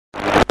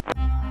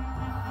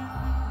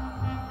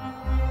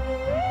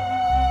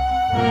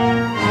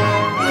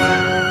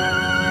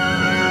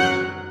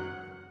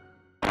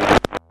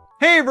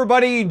Hey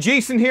everybody,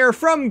 Jason here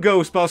from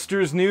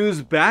Ghostbusters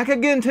News, back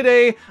again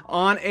today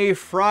on a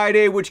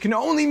Friday, which can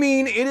only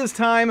mean it is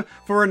time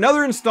for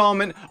another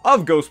installment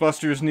of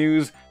Ghostbusters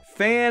News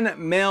Fan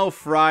Mail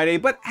Friday.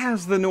 But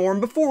as the norm,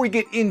 before we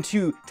get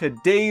into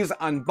today's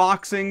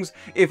unboxings,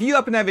 if you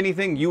happen to have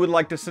anything you would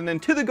like to send in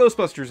to the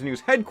Ghostbusters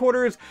News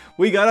headquarters,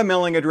 we got a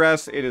mailing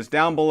address. It is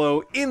down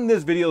below in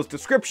this video's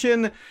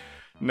description.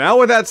 Now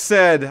with that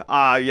said,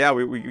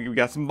 we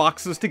got some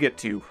boxes to get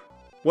to.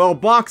 Well,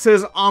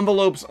 boxes,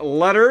 envelopes,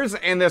 letters,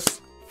 and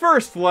this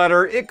first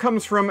letter, it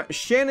comes from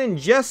Shannon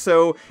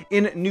Gesso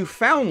in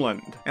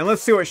Newfoundland. And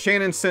let's see what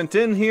Shannon sent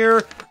in here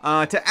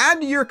to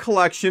add to your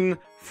collection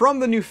from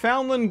the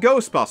Newfoundland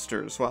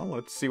Ghostbusters. Well,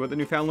 let's see what the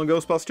Newfoundland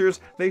Ghostbusters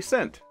they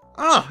sent.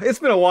 It's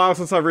been a while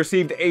since I've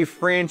received a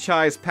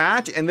franchise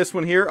patch, and this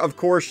one here, of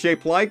course,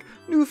 shaped like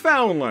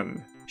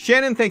Newfoundland.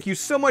 Shannon, thank you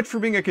so much for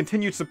being a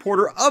continued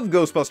supporter of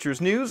Ghostbusters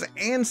News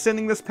and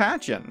sending this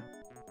patch in.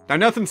 Now,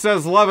 nothing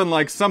says lovin'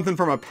 like something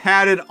from a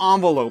padded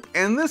envelope,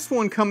 and this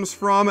one comes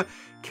from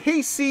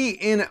Casey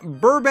in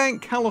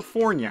Burbank,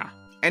 California.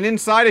 And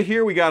inside of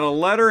here, we got a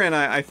letter and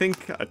I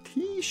think a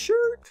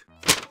t-shirt?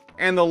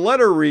 And the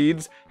letter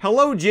reads,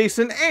 "Hello,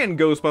 Jason and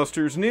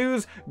Ghostbusters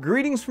News.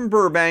 Greetings from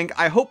Burbank.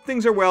 I hope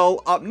things are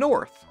well up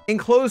north.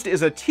 Enclosed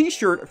is a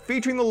t-shirt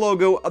featuring the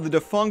logo of the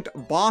defunct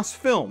Boss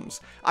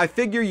Films. I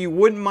figure you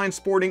wouldn't mind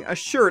sporting a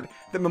shirt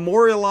that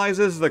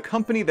memorializes the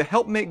company that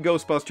helped make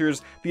Ghostbusters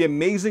the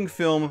amazing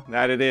film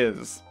that it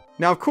is."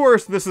 Now, of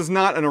course, this is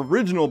not an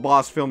original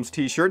Boss Films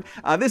t-shirt.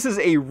 This is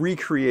a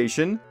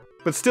recreation.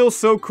 But still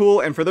so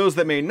cool, and for those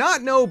that may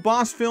not know,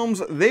 Boss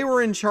Films, they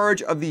were in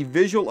charge of the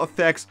visual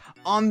effects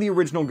on the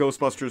original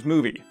Ghostbusters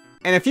movie.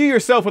 And if you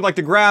yourself would like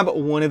to grab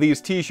one of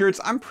these t-shirts,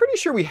 I'm pretty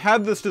sure we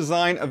have this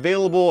design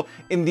available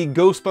in the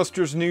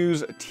Ghostbusters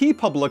News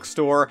TeePublic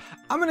store.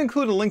 I'm going to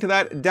include a link to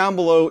that down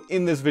below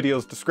in this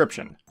video's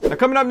description. Now,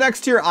 coming up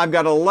next here, I've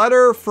got a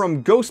letter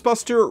from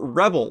Ghostbuster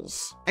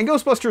Rebels. And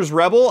Ghostbusters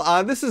Rebel,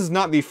 this is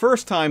not the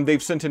first time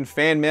they've sent in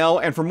fan mail,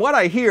 and from what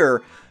I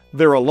hear,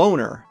 they're a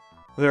loner.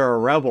 They're a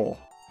rebel.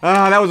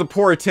 That was a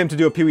poor attempt to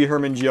do a Pee Wee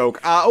Herman joke.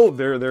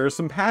 There are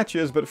some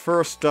patches, but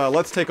first,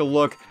 let's take a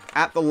look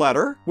at the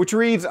letter, which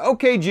reads,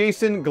 "Okay,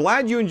 Jason,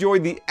 glad you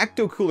enjoyed the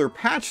Ecto Cooler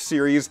patch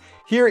series.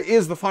 Here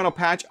is the final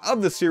patch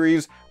of the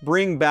series,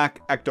 Bring Back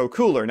Ecto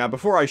Cooler." Now,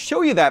 before I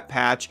show you that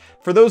patch,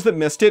 for those that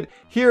missed it,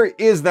 here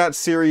is that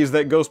series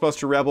that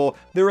Ghostbuster Rebel,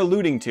 they're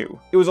alluding to.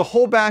 It was a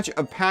whole batch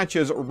of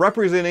patches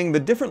representing the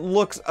different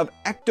looks of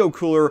Ecto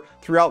Cooler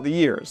throughout the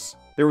years.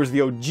 There was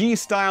the OG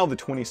style, the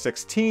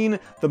 2016,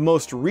 the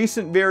most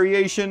recent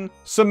variation,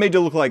 some made to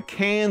look like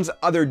cans,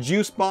 other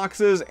juice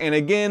boxes, and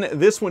again,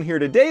 this one here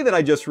today that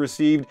I just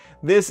received,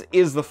 this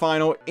is the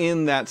final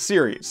in that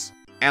series.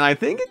 And I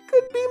think it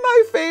could be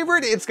my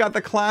favorite. It's got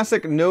the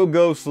classic No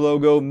Ghost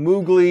logo,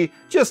 Moogly,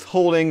 just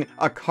holding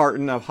a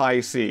carton of High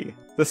C.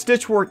 The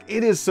stitch work,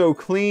 it is so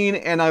clean,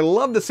 and I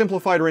love the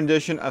simplified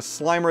rendition of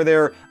Slimer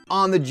there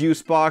on the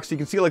juice box. You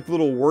can see like the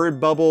little word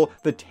bubble,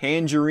 the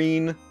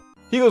tangerine.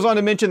 He goes on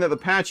to mention that the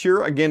patch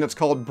here, again, it's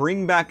called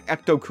Bring Back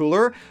Ecto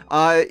Cooler.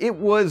 It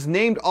was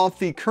named off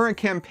the current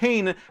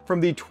campaign from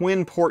the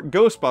Twin Port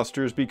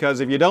Ghostbusters, because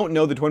if you don't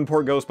know the Twin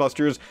Port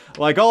Ghostbusters,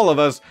 like all of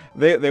us,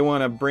 they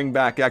want to bring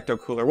back Ecto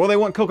Cooler. Well, they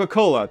want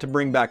Coca-Cola to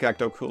bring back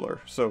Ecto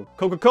Cooler. So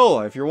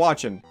Coca-Cola, if you're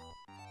watching,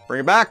 bring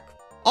it back.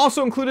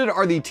 Also included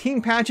are the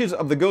team patches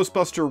of the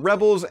Ghostbuster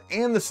Rebels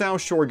and the South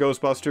Shore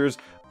Ghostbusters,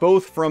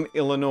 both from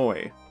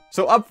Illinois.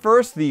 So up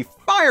first, the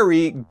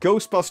fiery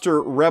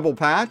Ghostbuster Rebel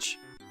patch.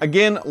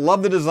 Again,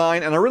 love the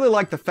design, and I really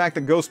like the fact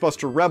that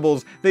Ghostbuster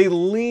Rebels, they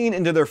lean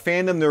into their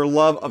fandom, their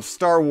love of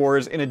Star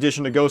Wars in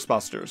addition to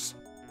Ghostbusters.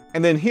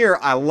 And then here,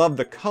 I love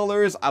the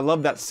colors, I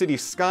love that city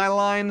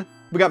skyline.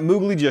 We got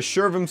Moogly just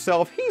sure of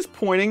himself, he's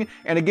pointing,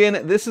 and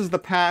again, this is the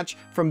patch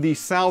from the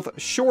South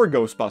Shore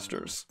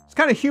Ghostbusters. It's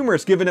kind of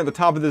humorous given at the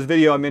top of this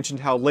video I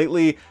mentioned how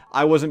lately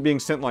I wasn't being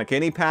sent like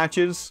any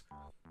patches.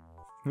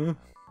 Now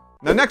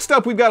next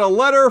up, we've got a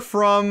letter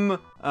from,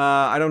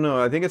 I don't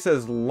know, I think it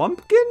says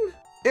Lumpkin?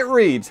 It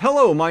reads,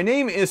 "Hello, my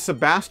name is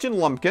Sebastian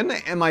Lumpkin,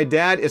 and my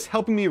dad is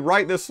helping me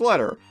write this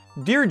letter.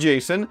 Dear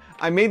Jason,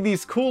 I made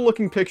these cool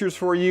looking pictures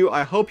for you.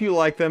 I hope you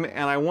like them,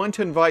 and I want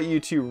to invite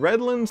you to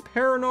Redlands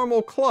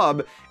Paranormal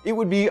Club. It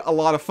would be a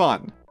lot of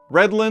fun."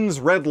 Redlands,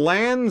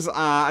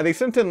 they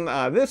sent in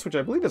this, which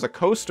I believe is a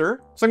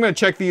coaster. So I'm going to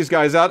check these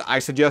guys out. I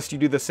suggest you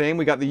do the same.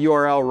 We got the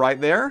URL right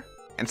there.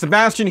 And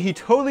Sebastian, he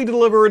totally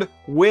delivered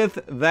with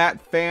that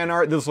fan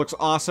art. This looks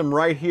awesome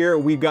right here.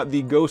 We've got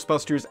the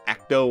Ghostbusters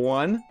Ecto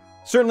one.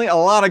 Certainly a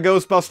lot of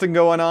Ghostbusting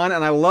going on,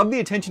 and I love the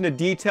attention to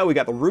detail. We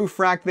got the roof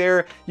rack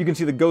there. You can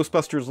see the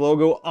Ghostbusters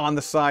logo on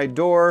the side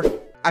door.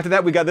 After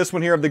that, we got this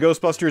one here of the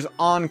Ghostbusters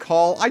on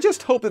call. I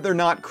just hope that they're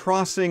not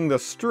crossing the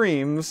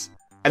streams.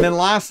 And then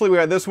lastly, we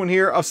got this one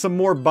here of some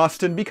more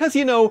bustin', because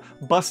you know,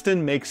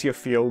 bustin' makes you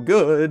feel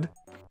good.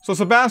 So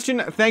Sebastian,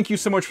 thank you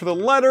so much for the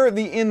letter,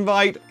 the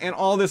invite, and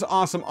all this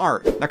awesome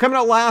art. Now coming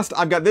out last,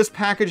 I've got this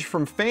package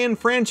from fan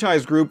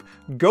franchise group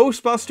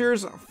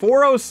Ghostbusters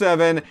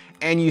 407,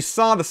 and you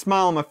saw the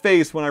smile on my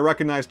face when I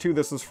recognized who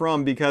this is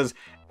from, because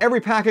every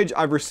package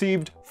I've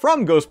received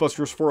from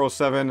Ghostbusters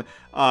 407.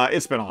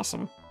 It's been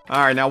awesome.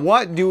 All right, now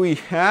what do we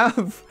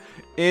have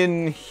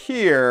in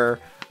here?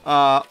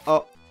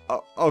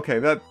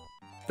 Okay,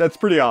 that's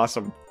pretty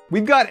awesome.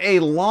 We've got a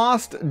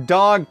lost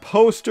dog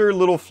poster,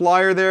 little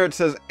flyer there. It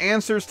says,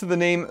 answers to the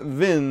name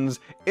Vins.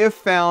 If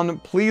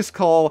found, please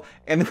call.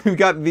 And then we've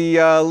got the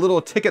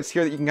little tickets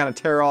here that you can kind of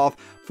tear off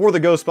for the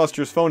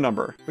Ghostbusters phone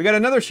number. We got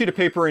another sheet of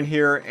paper in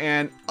here,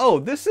 and oh,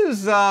 this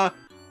is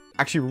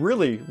actually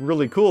really,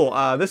 really cool.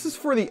 This is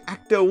for the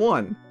Ecto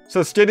one.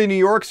 So State of New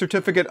York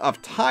certificate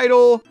of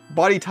title,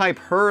 body type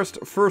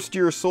Hearst, first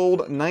year sold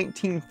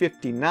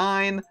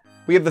 1959.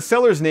 We have the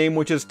seller's name,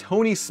 which is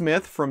Tony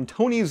Smith from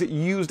Tony's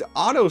Used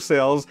Auto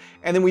Sales,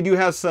 and then we do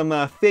have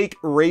some fake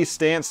Ray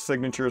Stantz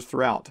signatures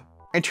throughout.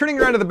 And turning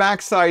around to the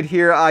back side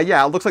here,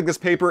 yeah, it looks like this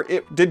paper,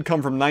 it did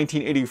come from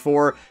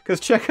 1984, because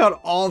check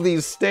out all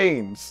these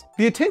stains.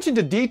 The attention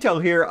to detail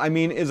here, I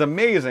mean, is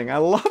amazing. I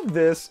love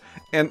this,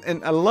 and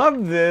I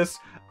love this.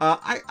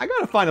 I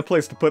gotta find a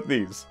place to put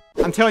these.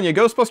 I'm telling you,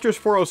 Ghostbusters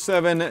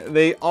 407,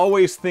 they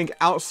always think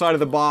outside of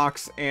the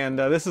box, and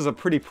this is a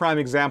pretty prime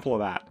example of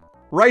that.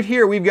 Right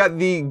here, we've got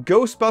the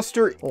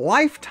Ghostbuster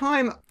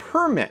Lifetime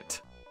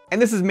Permit.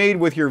 And this is made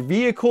with your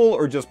vehicle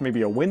or just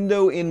maybe a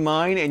window in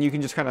mind, and you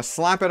can just kind of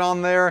slap it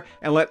on there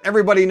and let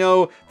everybody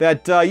know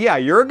that, yeah,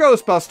 you're a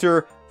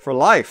Ghostbuster for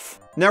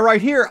life. Now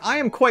right here, I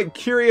am quite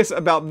curious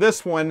about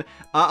this one.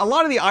 A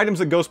lot of the items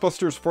that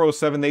Ghostbusters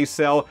 407 they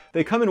sell,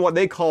 they come in what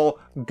they call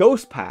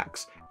ghost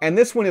packs. And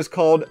this one is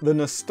called the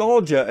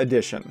Nostalgia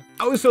Edition.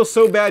 I always feel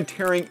so bad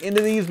tearing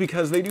into these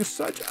because they do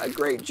such a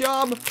great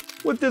job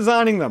with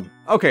designing them.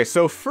 Okay,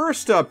 so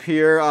first up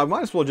here, I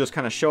might as well just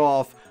kind of show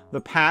off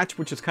the patch,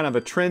 which is kind of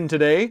a trend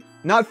today.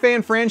 Not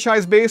fan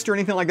franchise based or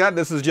anything like that.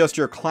 This is just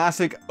your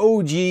classic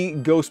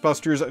OG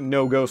Ghostbusters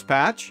No Ghost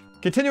patch.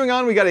 Continuing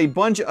on, we got a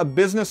bunch of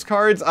business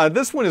cards.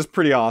 This one is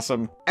pretty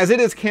awesome, as it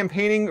is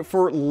campaigning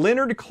for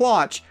Leonard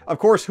Klotch, of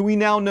course, who we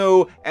now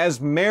know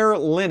as Mayor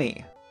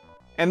Lenny.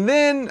 And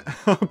then,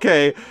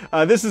 okay,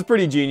 this is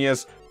pretty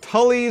genius.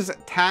 Tully's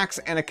Tax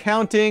and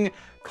Accounting.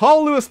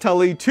 Call Louis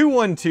Tully,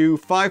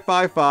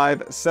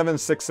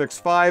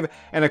 212-555-7665.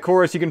 And of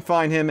course, you can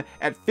find him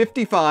at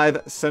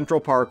 55 Central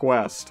Park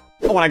West.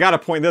 Oh, and I gotta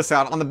point this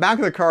out. On the back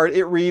of the card,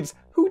 it reads,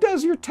 "Who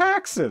does your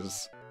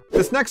taxes?"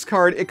 This next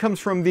card, it comes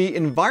from the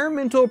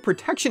Environmental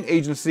Protection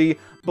Agency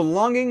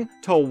belonging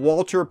to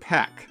Walter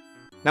Peck.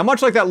 Now,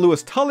 much like that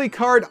Louis Tully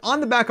card,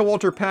 on the back of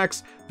Walter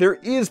Peck's, there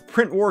is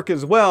print work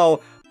as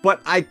well, but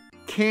I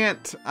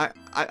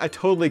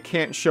totally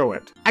can't show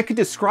it. I could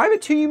describe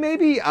it to you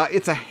maybe.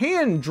 It's a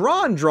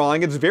hand-drawn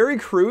drawing. It's very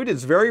crude,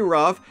 it's very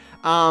rough.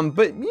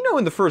 But you know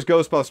in the first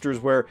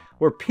Ghostbusters where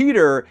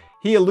Peter,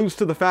 he alludes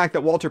to the fact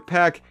that Walter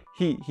Peck,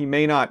 he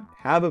may not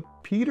have a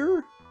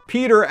Peter?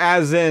 Peter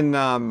as in,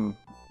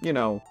 you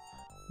know,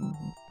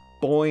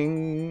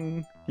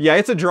 boing. Yeah,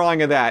 it's a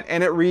drawing of that,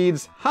 and it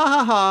reads, "Ha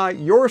ha ha,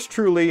 yours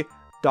truly,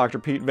 Dr.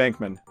 Pete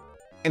Venkman."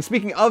 And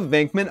speaking of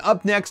Venkman,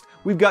 up next,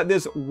 we've got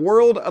this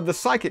World of the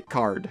Psychic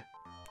card.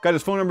 Got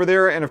his phone number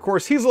there, and of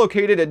course, he's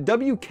located at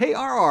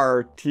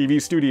WKRR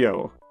TV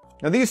Studio.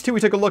 Now these two we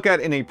took a look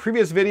at in a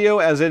previous video,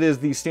 as it is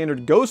the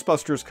standard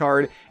Ghostbusters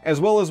card, as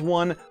well as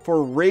one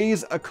for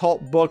Ray's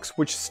Occult Books,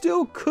 which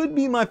still could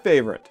be my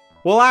favorite.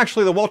 Well,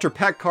 actually, the Walter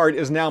Peck card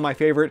is now my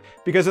favorite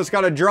because it's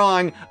got a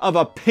drawing of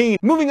a painting.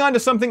 Moving on to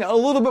something a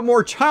little bit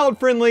more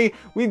child-friendly,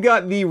 we've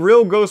got the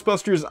Real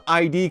Ghostbusters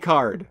ID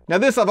card. Now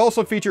this I've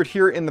also featured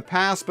here in the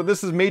past, but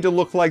this is made to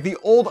look like the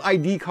old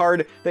ID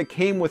card that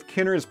came with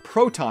Kenner's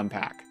Proton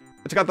Pack.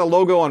 It's got the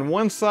logo on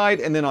one side,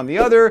 and then on the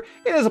other,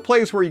 it has a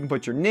place where you can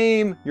put your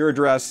name, your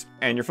address,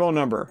 and your phone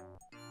number.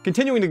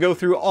 Continuing to go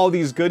through all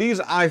these goodies,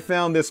 I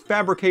found this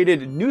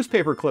fabricated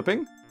newspaper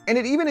clipping. And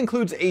it even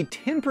includes a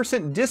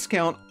 10%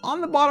 discount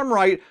on the bottom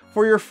right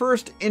for your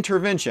first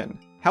intervention.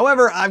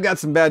 However, I've got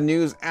some bad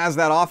news, as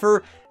that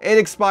offer, it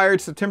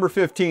expired September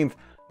 15th,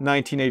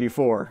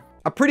 1984.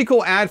 A pretty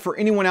cool ad for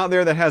anyone out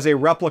there that has a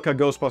replica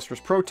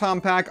Ghostbusters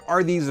Proton Pack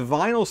are these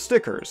vinyl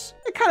stickers.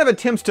 It kind of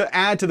attempts to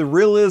add to the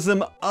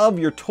realism of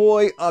your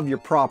toy, of your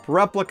prop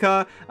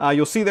replica.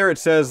 You'll see there it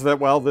says that,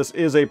 well, this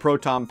is a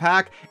Proton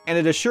Pack, and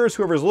it assures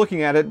whoever's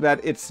looking at it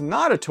that it's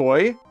not a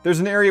toy. There's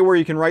an area where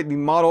you can write the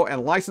model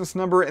and license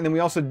number, and then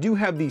we also do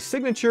have the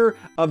signature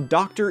of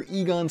Dr.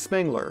 Egon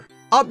Spengler.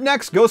 Up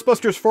next,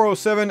 Ghostbusters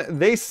 407,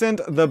 they sent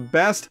the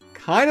best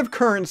kind of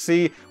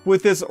currency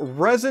with this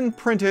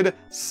resin-printed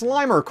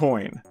Slimer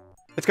coin.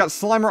 It's got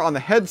Slimer on the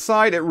head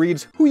side, it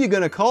reads, "Who you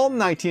gonna call?"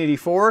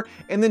 1984,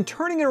 and then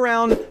turning it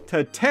around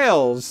to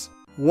tails.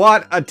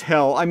 What a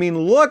tail. I mean,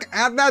 look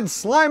at that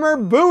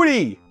Slimer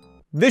booty!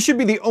 This should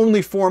be the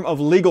only form of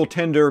legal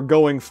tender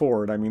going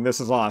forward. I mean, this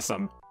is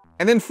awesome.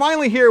 And then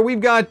finally here, we've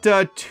got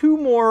two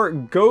more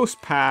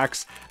ghost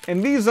packs,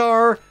 and these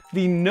are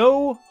the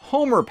No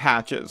Homer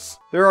patches.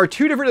 There are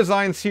two different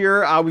designs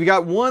here. We've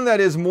got one that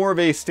is more of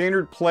a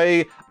standard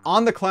play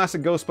on the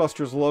classic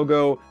Ghostbusters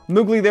logo.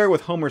 Moogly there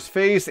with Homer's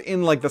face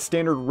in like the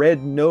standard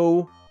red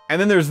no. And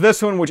then there's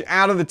this one, which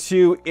out of the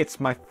two, it's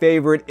my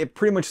favorite. It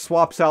pretty much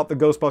swaps out the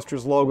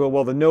Ghostbusters logo,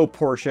 well, the no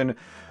portion,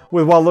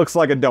 with what looks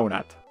like a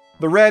donut.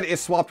 The red is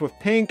swapped with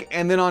pink,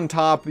 and then on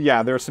top,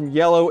 yeah, there's some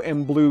yellow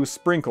and blue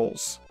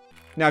sprinkles.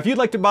 Now, if you'd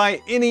like to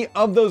buy any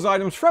of those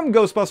items from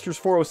Ghostbusters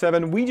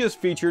 407 we just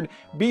featured,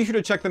 be sure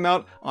to check them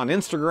out on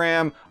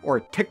Instagram or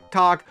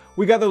TikTok.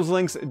 We got those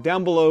links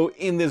down below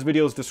in this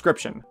video's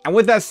description. And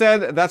with that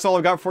said, that's all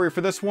I've got for you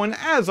for this one.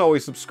 As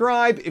always,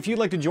 subscribe. If you'd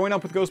like to join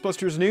up with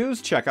Ghostbusters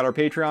news, check out our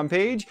Patreon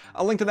page.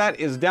 A link to that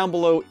is down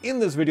below in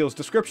this video's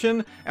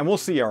description, and we'll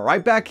see you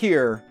right back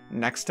here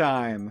next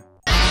time.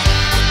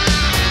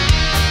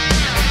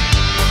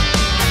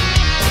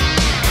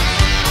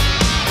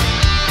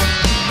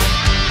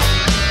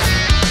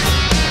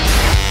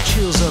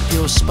 Up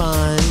your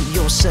spine,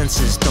 your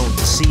senses don't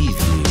deceive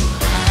you.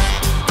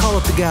 Call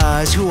up the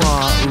guys who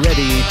are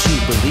ready to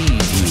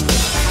believe you.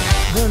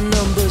 The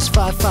number's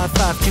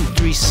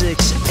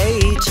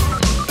 555-2368.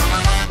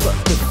 But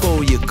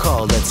before you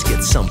call, let's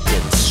get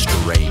something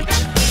straight.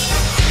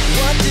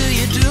 What do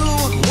you do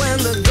when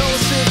the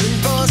ghost has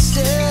been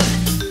busted?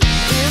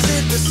 Is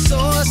it the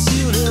source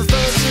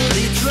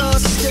universally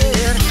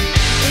trusted?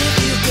 If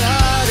you've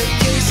got a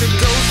case of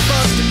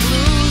Ghostbuster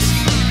blues,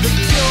 the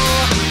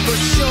cure for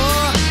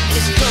sure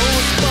is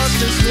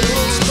Ghostbusters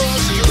news.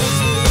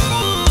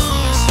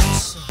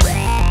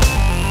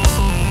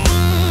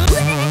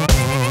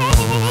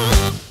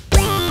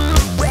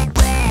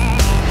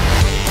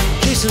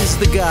 Jason's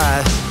the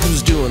guy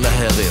who's doing the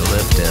heavy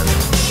lifting.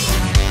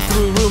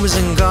 Through rumors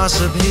and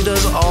gossip, he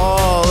does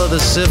all of the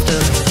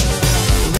sifting.